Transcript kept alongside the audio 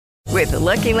With the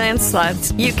Lucky Land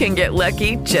Slots, you can get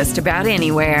lucky just about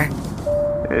anywhere.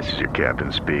 This is your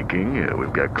captain speaking.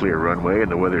 We've got clear runway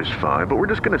and the weather's fine, but we're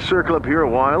just going to circle up here a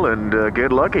while and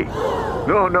get lucky.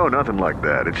 No, nothing like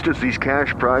that. It's just these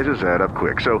cash prizes add up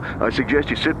quick. So I suggest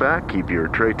you sit back, keep your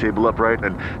tray table upright,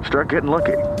 and start getting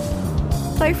lucky.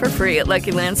 Play for free at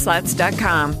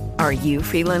LuckyLandSlots.com. Are you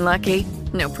feeling lucky?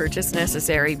 No purchase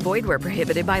necessary. Void where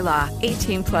prohibited by law.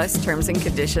 18+ terms and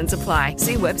conditions apply.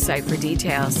 See website for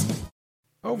details.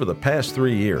 Over the past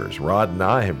 3 years, Rod and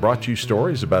I have brought you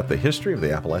stories about the history of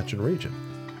the Appalachian region.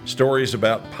 Stories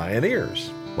about pioneers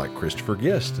like Christopher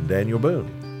Gist and Daniel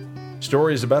Boone.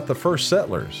 Stories about the first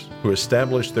settlers who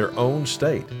established their own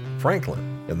state,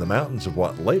 Franklin, in the mountains of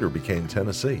what later became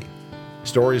Tennessee.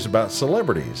 Stories about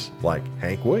celebrities like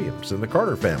Hank Williams and the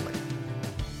Carter family.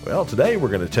 Well, today we're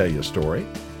going to tell you a story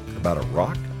about a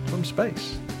rock from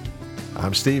space.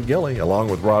 I'm Steve Gilley, along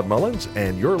with Rod Mullins,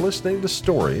 and you're listening to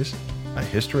Stories, A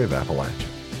History of Appalachia.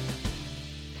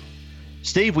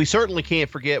 Steve, we certainly can't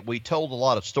forget we told a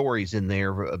lot of stories in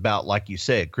there about, like you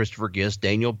said, Christopher Gist,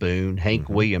 Daniel Boone, Hank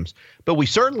Williams, but we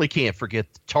certainly can't forget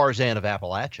Tarzan of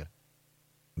Appalachia.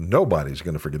 Nobody's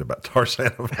going to forget about Tarzan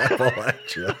of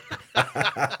Appalachia.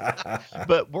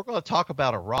 But we're going to talk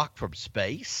about a rock from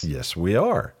space. Yes, we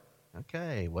are.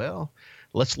 Okay, well,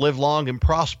 let's live long and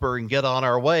prosper and get on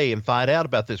our way and find out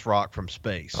about this rock from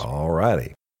space. All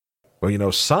righty.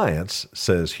 Well, science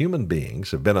says human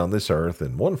beings have been on this earth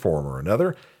in one form or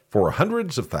another for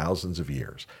hundreds of thousands of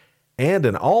years. And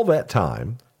in all that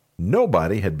time,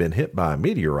 nobody had been hit by a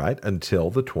meteorite until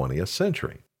the 20th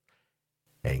century.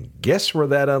 And guess where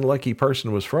that unlucky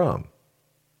person was from?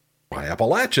 Why,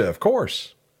 Appalachia, of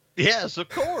course. Yes, of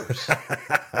course.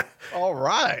 All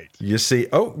right. You see,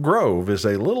 Oak Grove is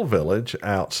a little village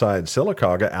outside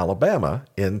Sylacauga, Alabama,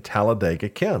 in Talladega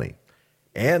County.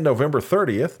 And November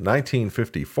 30th,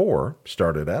 1954,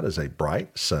 started out as a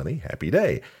bright, sunny, happy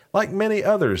day, like many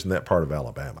others in that part of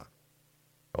Alabama.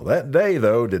 Well, that day,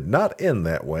 though, did not end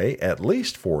that way, at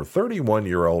least for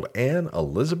 31-year-old Anne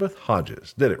Elizabeth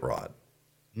Hodges. Did it, Rod?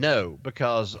 No,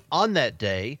 because on that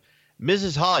day,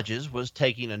 Mrs. Hodges was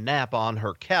taking a nap on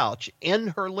her couch in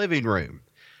her living room.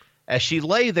 As she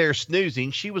lay there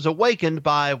snoozing, she was awakened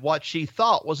by what she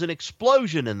thought was an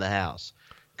explosion in the house,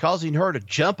 causing her to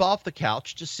jump off the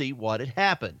couch to see what had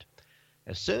happened.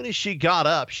 As soon as she got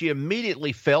up, she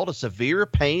immediately felt a severe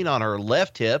pain on her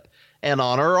left hip and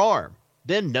on her arm,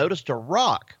 then noticed a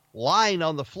rock lying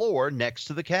on the floor next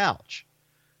to the couch.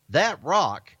 That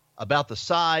rock, about the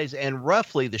size and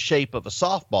roughly the shape of a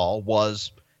softball,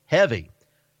 was heavy,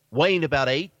 weighing about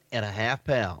 8.5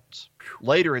 pounds.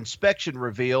 Later inspection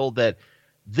revealed that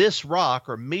this rock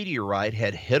or meteorite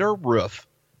had hit her roof,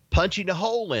 punching a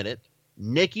hole in it,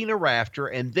 nicking a rafter,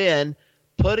 and then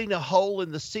putting a hole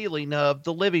in the ceiling of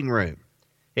the living room.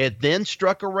 It then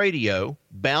struck a radio,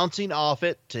 bouncing off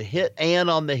it to hit Anne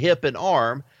on the hip and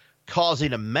arm,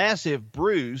 causing a massive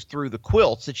bruise through the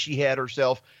quilts that she had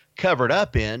herself covered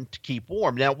up in to keep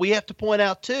warm. Now, we have to point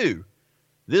out, too,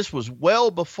 this was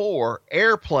well before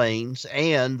airplanes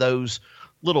and those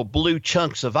little blue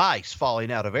chunks of ice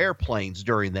falling out of airplanes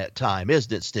during that time,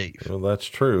 isn't it, Steve? Well, that's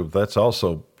true. That's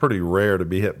also pretty rare to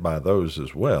be hit by those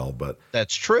as well. But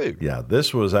that's true. Yeah,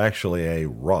 this was actually a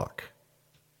rock.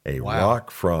 Rock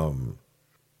from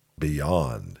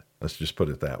beyond. Let's just put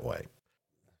it that way.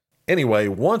 Anyway,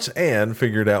 once Anne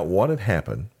figured out what had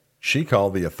happened, she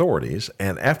called the authorities,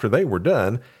 and after they were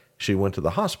done, she went to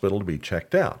the hospital to be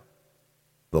checked out.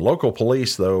 The local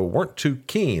police, though, weren't too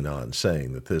keen on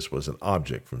saying that this was an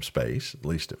object from space, at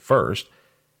least at first.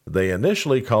 They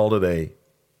initially called it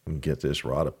get this,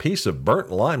 Rod, a piece of burnt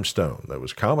limestone that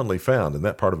was commonly found in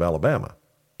that part of Alabama.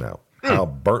 Now, how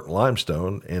burnt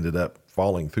limestone ended up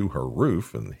falling through her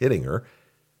roof and hitting her,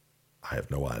 I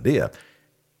have no idea.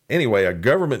 Anyway, a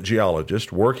government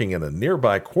geologist working in a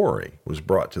nearby quarry was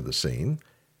brought to the scene.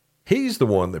 He's the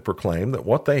one that proclaimed that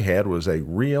what they had was a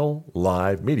real,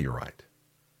 live meteorite.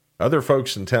 Other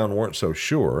folks in town weren't so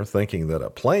sure, thinking that a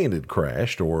plane had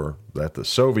crashed or that the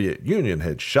Soviet Union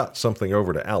had shot something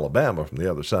over to Alabama from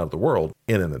the other side of the world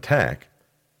in an attack.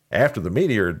 After the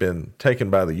meteor had been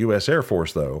taken by the U.S. Air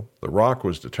Force, though, the rock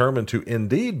was determined to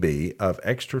indeed be of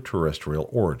extraterrestrial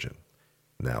origin.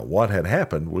 Now, what had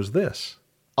happened was this.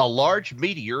 A large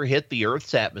meteor hit the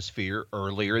Earth's atmosphere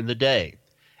earlier in the day.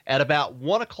 At about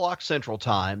 1 o'clock Central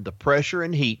Time, the pressure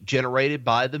and heat generated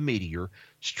by the meteor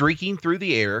streaking through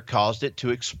the air caused it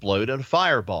to explode in a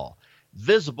fireball,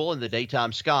 visible in the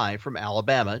daytime sky from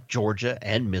Alabama, Georgia,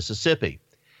 and Mississippi.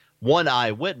 One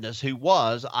eyewitness, who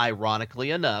was, ironically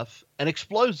enough, an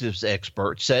explosives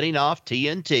expert setting off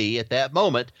TNT at that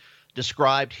moment,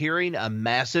 described hearing a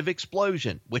massive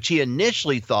explosion, which he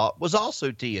initially thought was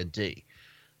also TNT,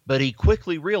 but he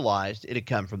quickly realized it had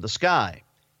come from the sky.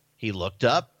 He looked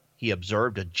up, he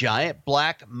observed a giant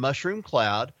black mushroom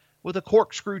cloud with a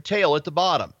corkscrew tail at the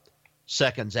bottom.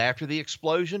 Seconds after the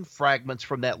explosion, fragments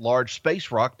from that large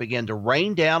space rock began to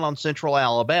rain down on central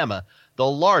Alabama, the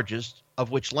largest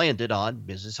of which landed on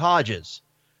Mrs. Hodges.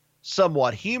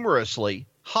 Somewhat humorously,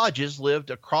 Hodges lived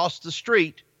across the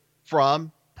street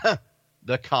from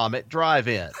the Comet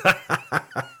Drive-In.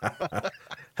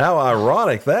 How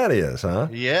ironic that is, huh?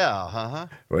 Yeah,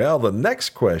 Well, the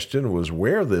next question was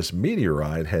where this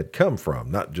meteorite had come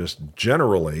from, not just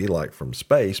generally like from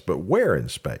space, but where in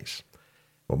space.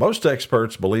 Well, most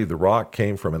experts believe the rock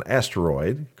came from an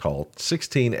asteroid called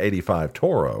 1685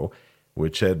 Toro,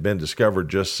 which had been discovered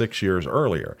just 6 years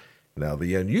earlier. Now,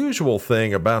 the unusual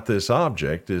thing about this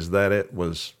object is that it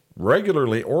was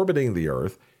regularly orbiting the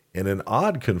Earth in an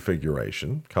odd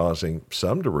configuration, causing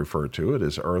some to refer to it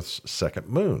as Earth's second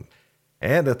moon.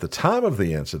 And at the time of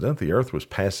the incident, the Earth was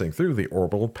passing through the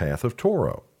orbital path of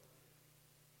Toro.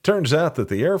 Turns out that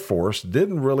the Air Force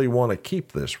didn't really want to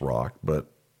keep this rock, but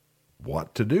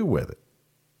what to do with it?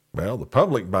 Well, the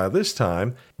public by this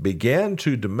time began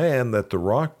to demand that the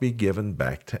rock be given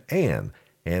back to Anne,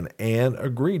 and Anne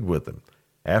agreed with them.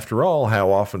 After all,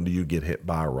 how often do you get hit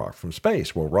by a rock from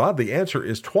space? Well, Rod, the answer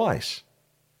is twice.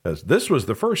 As this was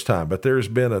the first time, but there's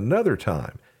been another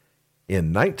time.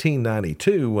 In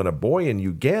 1992, when a boy in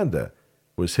Uganda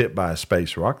was hit by a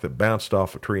space rock that bounced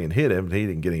off a tree and hit him, and he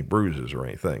didn't get any bruises or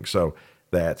anything. So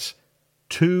that's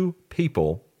 2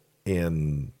 people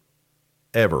in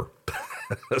ever.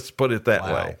 Let's put it that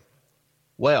way.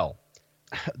 Well,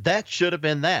 that should have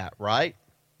been that, right?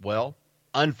 Well,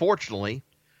 unfortunately,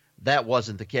 that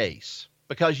wasn't the case.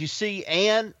 Because you see,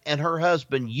 Anne and her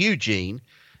husband, Eugene,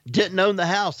 didn't own the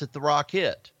house that the rock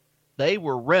hit. They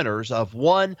were renters of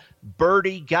one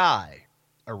Birdie Guy,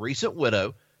 a recent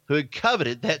widow who had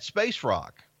coveted that space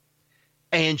rock.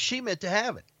 And she meant to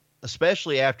have it,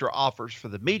 especially after offers for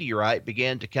the meteorite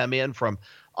began to come in from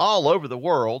all over the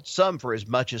world, some for as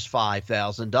much as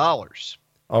 $5,000.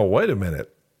 Oh, wait a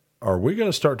minute. Are we going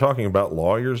to start talking about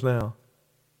lawyers now?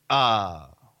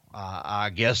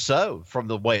 I guess so. From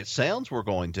the way it sounds, we're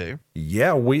going to.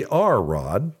 Yeah, we are,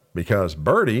 Rod, because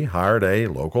Birdie hired a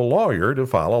local lawyer to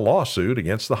file a lawsuit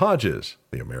against the Hodges,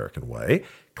 the American way,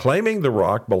 claiming the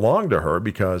rock belonged to her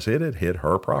because it had hit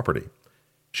her property.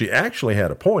 She actually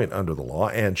had a point under the law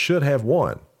and should have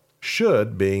won,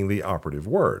 should being the operative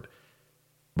word.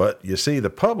 But you see, the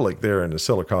public there in the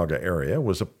Sylacauga area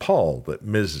was appalled that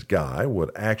Mrs. Guy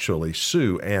would actually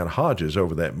sue Anne Hodges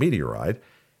over that meteorite,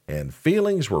 and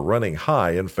feelings were running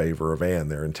high in favor of Anne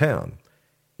there in town.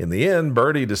 In the end,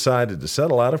 Birdie decided to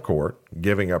settle out of court,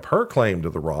 giving up her claim to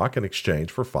the rock in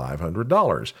exchange for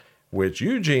 $500, which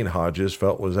Eugene Hodges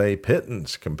felt was a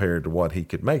pittance compared to what he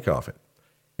could make off it.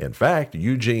 In fact,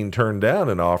 Eugene turned down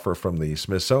an offer from the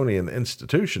Smithsonian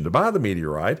Institution to buy the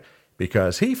meteorite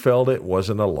because he felt it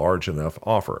wasn't a large enough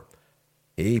offer.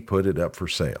 He put it up for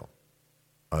sale.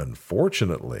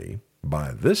 Unfortunately,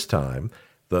 by this time,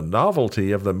 the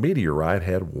novelty of the meteorite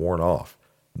had worn off.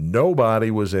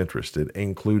 Nobody was interested,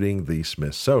 including the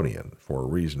Smithsonian, for a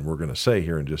reason we're going to say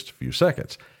here in just a few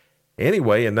seconds.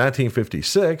 Anyway, in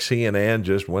 1956, he and Anne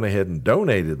just went ahead and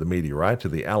donated the meteorite to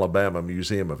the Alabama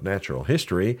Museum of Natural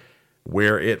History,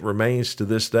 where it remains to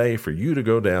this day for you to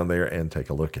go down there and take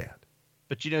a look at.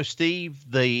 But you know, Steve,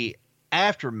 the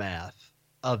aftermath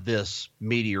of this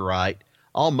meteorite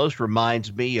almost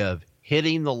reminds me of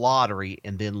hitting the lottery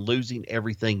and then losing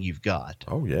everything you've got.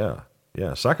 Oh, yeah.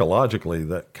 Yeah, psychologically,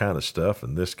 that kind of stuff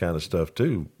and this kind of stuff,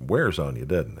 too, wears on you,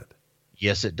 doesn't it?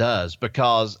 Yes, it does,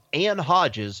 because Anne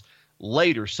Hodges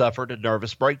later suffered a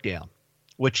nervous breakdown,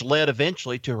 which led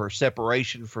eventually to her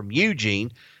separation from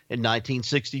Eugene in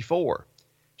 1964.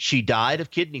 She died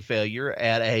of kidney failure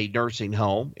at a nursing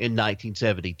home in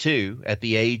 1972 at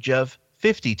the age of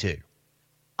 52.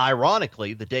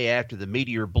 Ironically, the day after the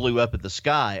meteor blew up in the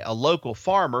sky, a local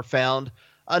farmer found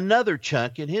another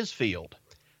chunk in his field.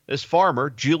 This farmer,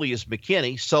 Julius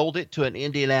McKinney, sold it to an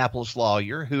Indianapolis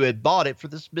lawyer who had bought it for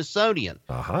the Smithsonian.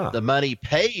 The money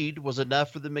paid was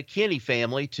enough for the McKinney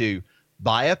family to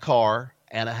buy a car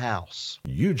and a house.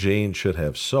 Eugene should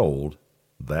have sold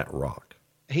that rock.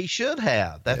 He should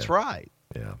have. That's right.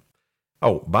 Yeah.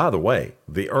 Oh, by the way,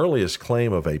 the earliest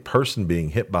claim of a person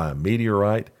being hit by a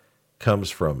meteorite comes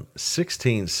from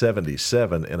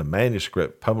 1677 in a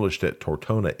manuscript published at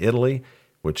Tortona, Italy,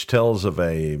 which tells of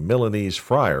a Milanese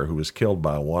friar who was killed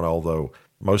by one, although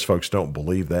most folks don't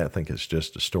believe that, think it's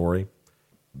just a story.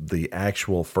 the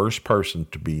actual first person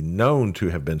to be known to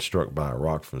have been struck by a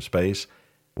rock from space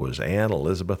was Anne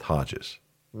Elizabeth Hodges.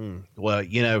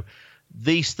 Well,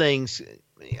 these things,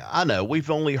 I know we've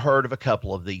only heard of a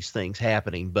couple of these things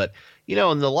happening, but,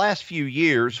 in the last few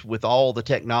years with all the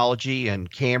technology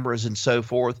and cameras and so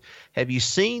forth, have you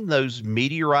seen those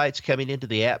meteorites coming into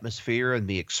the atmosphere and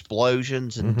the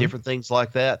explosions and different things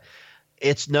like that?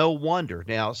 It's no wonder.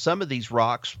 Now, some of these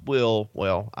rocks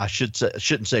I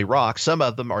shouldn't say rocks. Some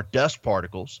of them are dust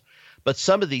particles, but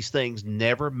some of these things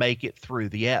never make it through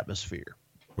the atmosphere.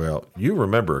 Well, you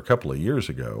remember a couple of years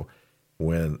ago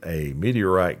when a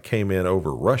meteorite came in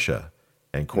over Russia.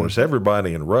 And, of course,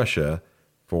 everybody in Russia,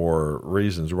 for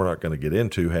reasons we're not going to get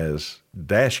into, has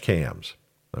dash cams,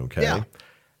 okay? Yeah.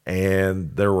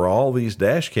 And there were all these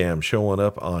dash cams showing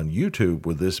up on YouTube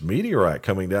with this meteorite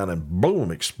coming down and,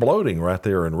 boom, exploding right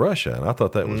there in Russia. And I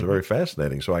thought that was very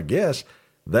fascinating. So I guess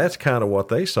that's kind of what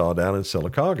they saw down in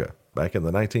Sylacauga back in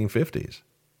the 1950s.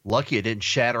 Lucky it didn't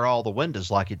shatter all the windows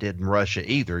like it did in Russia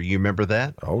either. You remember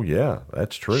that? Oh, yeah,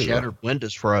 that's true. Shattered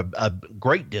windows for a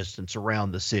great distance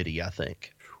around the city, I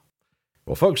think.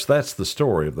 Well, folks, that's the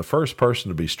story of the first person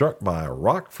to be struck by a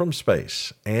rock from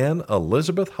space, Anne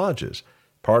Elizabeth Hodges,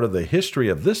 part of the history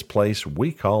of this place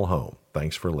we call home.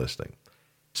 Thanks for listening.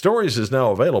 Stories is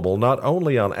now available not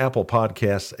only on Apple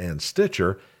Podcasts and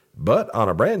Stitcher, but on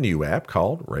a brand new app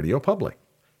called Radio Public.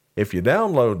 If you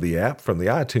download the app from the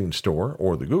iTunes Store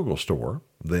or the Google Store,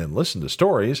 then listen to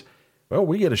Stories, well,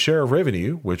 we get a share of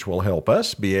revenue, which will help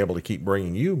us be able to keep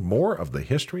bringing you more of the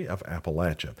history of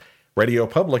Appalachia. Radio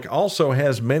Public also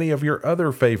has many of your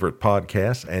other favorite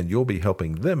podcasts, and you'll be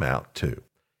helping them out too.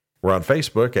 We're on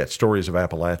Facebook at Stories of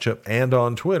Appalachia and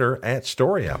on Twitter at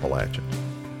Story Appalachia.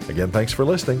 Again, thanks for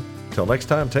listening. Till next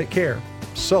time, take care.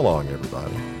 So long,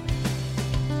 everybody.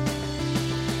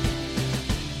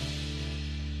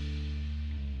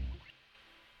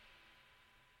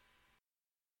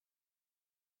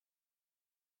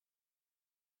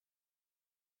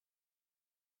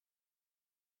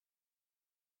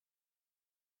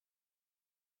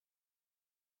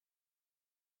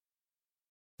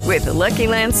 With the Lucky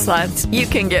Land Slots, you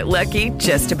can get lucky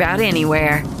just about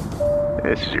anywhere.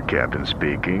 This is your captain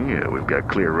speaking. We've got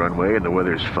clear runway and the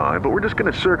weather's fine, but we're just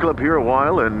going to circle up here a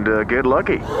while and get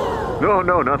lucky.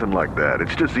 No, nothing like that.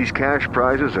 It's just these cash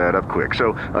prizes add up quick.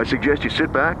 So I suggest you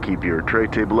sit back, keep your tray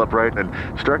table upright, and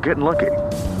start getting lucky.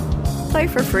 Play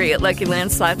for free at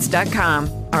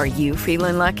LuckyLandSlots.com. Are you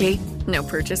feeling lucky? No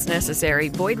purchase necessary.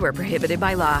 Void where prohibited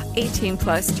by law.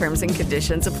 18+ terms and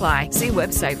conditions apply. See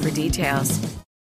website for details.